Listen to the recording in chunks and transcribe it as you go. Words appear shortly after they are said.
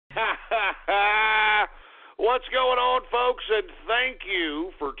What's going on, folks? And thank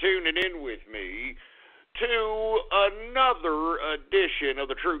you for tuning in with me to another edition of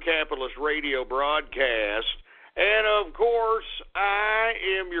the True Capitalist Radio broadcast. And, of course, I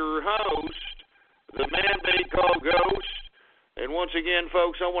am your host, the man they call Ghost. And once again,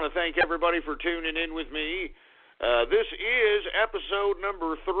 folks, I want to thank everybody for tuning in with me. This is episode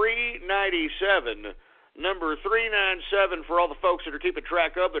number 397. Number 397 for all the folks that are keeping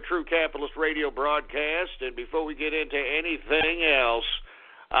track of the True Capitalist Radio broadcast. And before we get into anything else,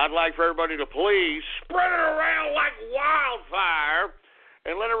 I'd like for everybody to please spread it around like wildfire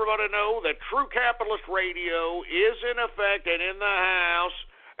and let everybody know that True Capitalist Radio is in effect and in the house,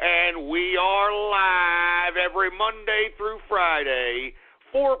 and we are live every Monday through Friday,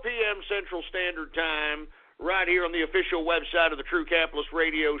 4 p.m. Central Standard Time, right here on the official website of the True Capitalist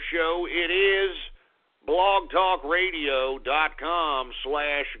Radio Show. It is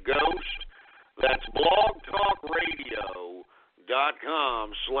blogtalkradio.com/ghost. That's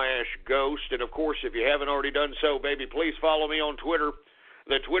blogtalkradio.com/ghost. And, of course, if you haven't already done so, baby, please follow me on Twitter.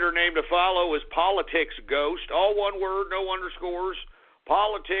 The Twitter name to follow is PoliticsGhost. All one word, no underscores.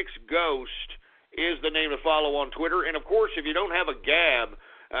 PoliticsGhost is the name to follow on Twitter. And, of course, if you don't have a Gab,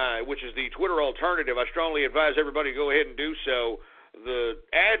 which is the Twitter alternative, I strongly advise everybody to go ahead and do so. The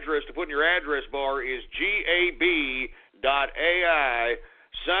address to put in your address bar is gab.ai.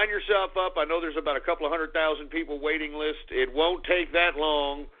 Sign yourself up. I know there's about a couple of 100,000 people waiting list. It won't take that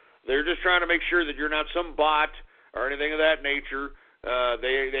long. They're just trying to make sure that you're not some bot or anything of that nature.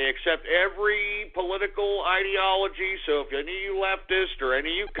 They accept every political ideology. So if any of you leftists or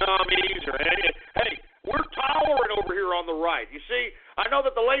any of you commies or any, hey, we're tolerant over here on the right. You see, I know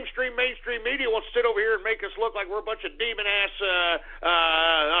that the mainstream media wants to sit over here and make us look like we're a bunch of demon-ass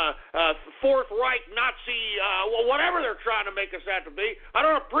Fourth Reich Nazi, whatever they're trying to make us out to be. I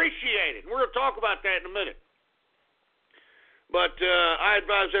don't appreciate it. We're going to talk about that in a minute. But I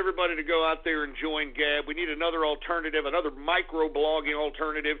advise everybody to go out there and join Gab. We need another alternative, another micro-blogging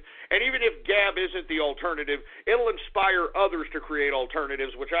alternative. And even if Gab isn't the alternative, it'll inspire others to create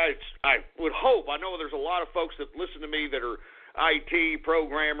alternatives, which I would hope. I know there's a lot of folks that listen to me that are IT,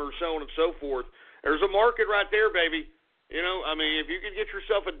 programmers, so on and so forth. There's a market right there, baby. You know, I mean, if you can get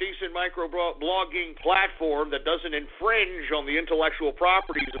yourself a decent micro-blogging platform that doesn't infringe on the intellectual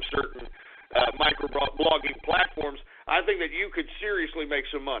properties of certain micro-blogging platforms, I think that you could seriously make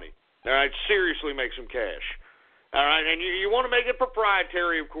some money. All right, seriously make some cash. All right, and you want to make it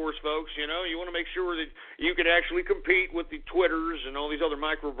proprietary, of course, folks. You know, you want to make sure that you can actually compete with the Twitters and all these other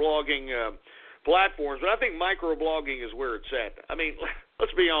micro-blogging platforms. But I think micro-blogging is where it's at. I mean,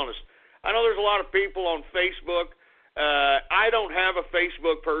 let's be honest. I know there's a lot of people on Facebook. I don't have a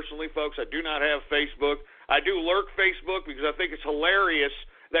Facebook personally, folks. I do not have Facebook. I do lurk Facebook because I think it's hilarious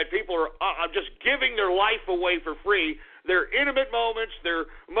that people are just giving their life away for free, their intimate moments, their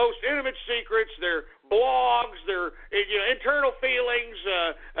most intimate secrets, their blogs, their internal feelings,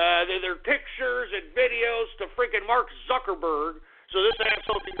 their pictures and videos to freaking Mark Zuckerberg. So this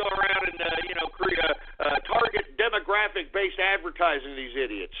asshole can go around and create a target demographic-based advertising to these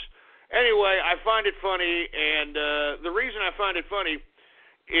idiots. Anyway, I find it funny, and the reason I find it funny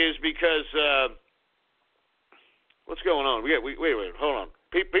is because what's going on? Wait, hold on.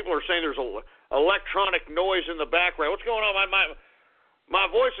 People are saying there's electronic noise in the background. What's going on? My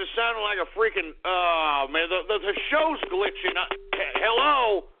voice is sounding like a freaking... Oh, man, the show's glitching.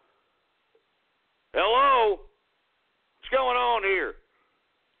 Hello? What's going on here?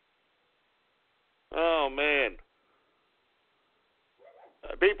 Oh, man.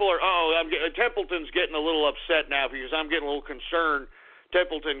 People are... Templeton's getting a little upset now because I'm getting a little concerned.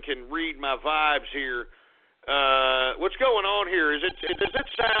 Templeton can read my vibes here. What's going on here? Does it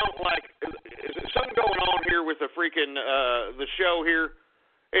sound like, is there something going on here with the freaking, the show here?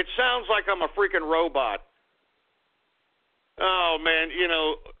 It sounds like I'm a freaking robot. Oh, man,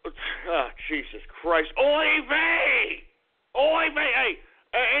 Jesus Christ. Oy vey! Hey,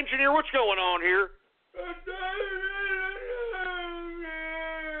 engineer, what's going on here?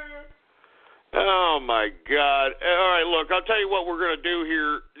 Oh, my God. All right, look, I'll tell you what we're going to do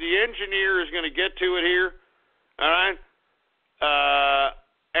here. The engineer is going to get to it here. All right?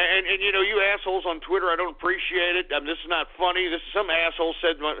 And you assholes on Twitter, I don't appreciate it. I mean, this is not funny. Some asshole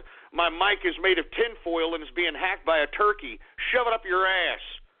said my mic is made of tinfoil and is being hacked by a turkey. Shove it up your ass.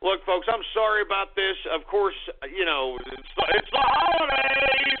 Look, folks, I'm sorry about this. Of course, it's the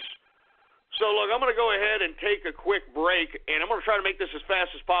holidays. So, look, I'm going to go ahead and take a quick break, and I'm going to try to make this as fast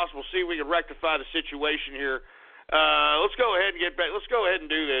as possible, see if we can rectify the situation here. Let's go ahead and get back. Let's go ahead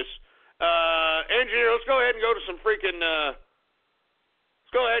and do this. Engineer, let's go ahead and go to some freaking, let's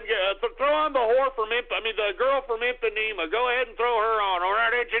Go ahead and throw on the whore from the girl from Ipanema. Go ahead and throw her on. All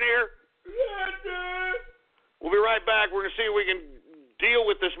right, engineer? We'll be right back. We're going to see if we can deal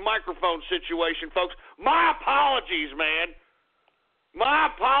with this microphone situation, folks. My apologies, man. My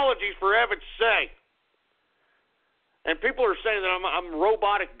apologies, for heaven's sake. And people are saying that I'm a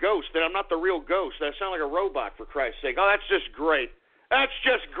robotic ghost, that I'm not the real ghost. That I sound like a robot, for Christ's sake. Oh, that's just great. That's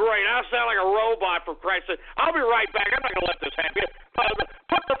just great. I sound like a robot, for Christ's sake. I'll be right back. I'm not going to let this happen.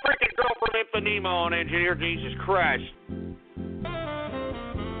 Put the freaking girl from Ipanema on, engineer. Jesus Christ.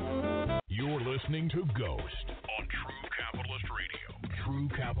 You're listening to Ghost on True Capitalist Radio. True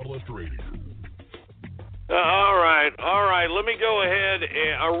Capitalist Radio. All right. Let me go ahead.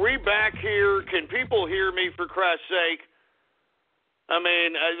 Are we back here? Can people hear me, for Christ's sake? I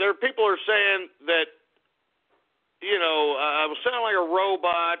mean, people are saying that, I was sounding like a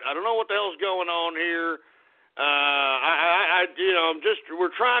robot. I don't know what the hell's going on here.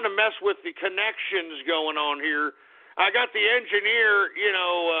 We're trying to mess with the connections going on here. I got the engineer,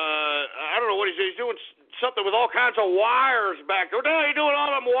 I don't know what he's doing. He's doing something with all kinds of wires back there. What the hell are you doing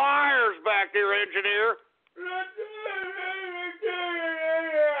all them wires back there, engineer?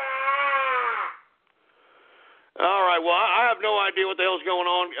 All right, well, I have no idea what the hell's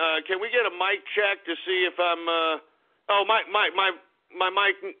going on. Can we get a mic check to see if I'm, my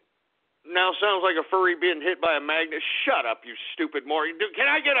mic now sounds like a furry being hit by a magnet. Shut up, you stupid Morgan.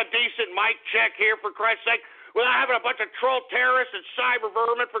 Can I get a decent mic check here, for Christ's sake, without having a bunch of troll terrorists and cyber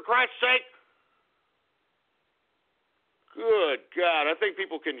vermin, for Christ's sake? Good God, I think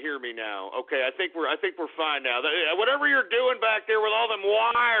people can hear me now. Okay, I think we're fine now. Whatever you're doing back there with all them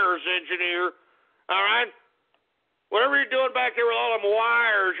wires, engineer, all right? Whatever you're doing back there with all them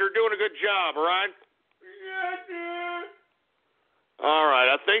wires, you're doing a good job, all right? All right,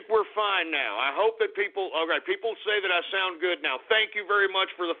 I think we're fine now. I hope that people say that I sound good now. Thank you very much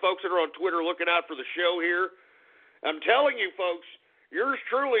for the folks that are on Twitter looking out for the show here. I'm telling you, folks, yours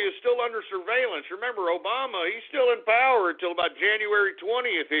truly is still under surveillance. Remember, Obama, he's still in power until about January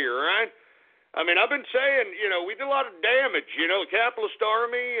 20th here, right? I mean, I've been saying, we did a lot of damage, the capitalist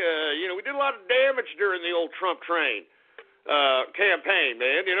army, we did a lot of damage during the old Trump train campaign,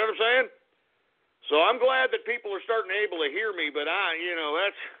 man. You know what I'm saying? So I'm glad that people are starting to able to hear me, but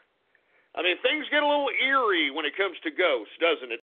things get a little eerie when it comes to ghosts, doesn't it?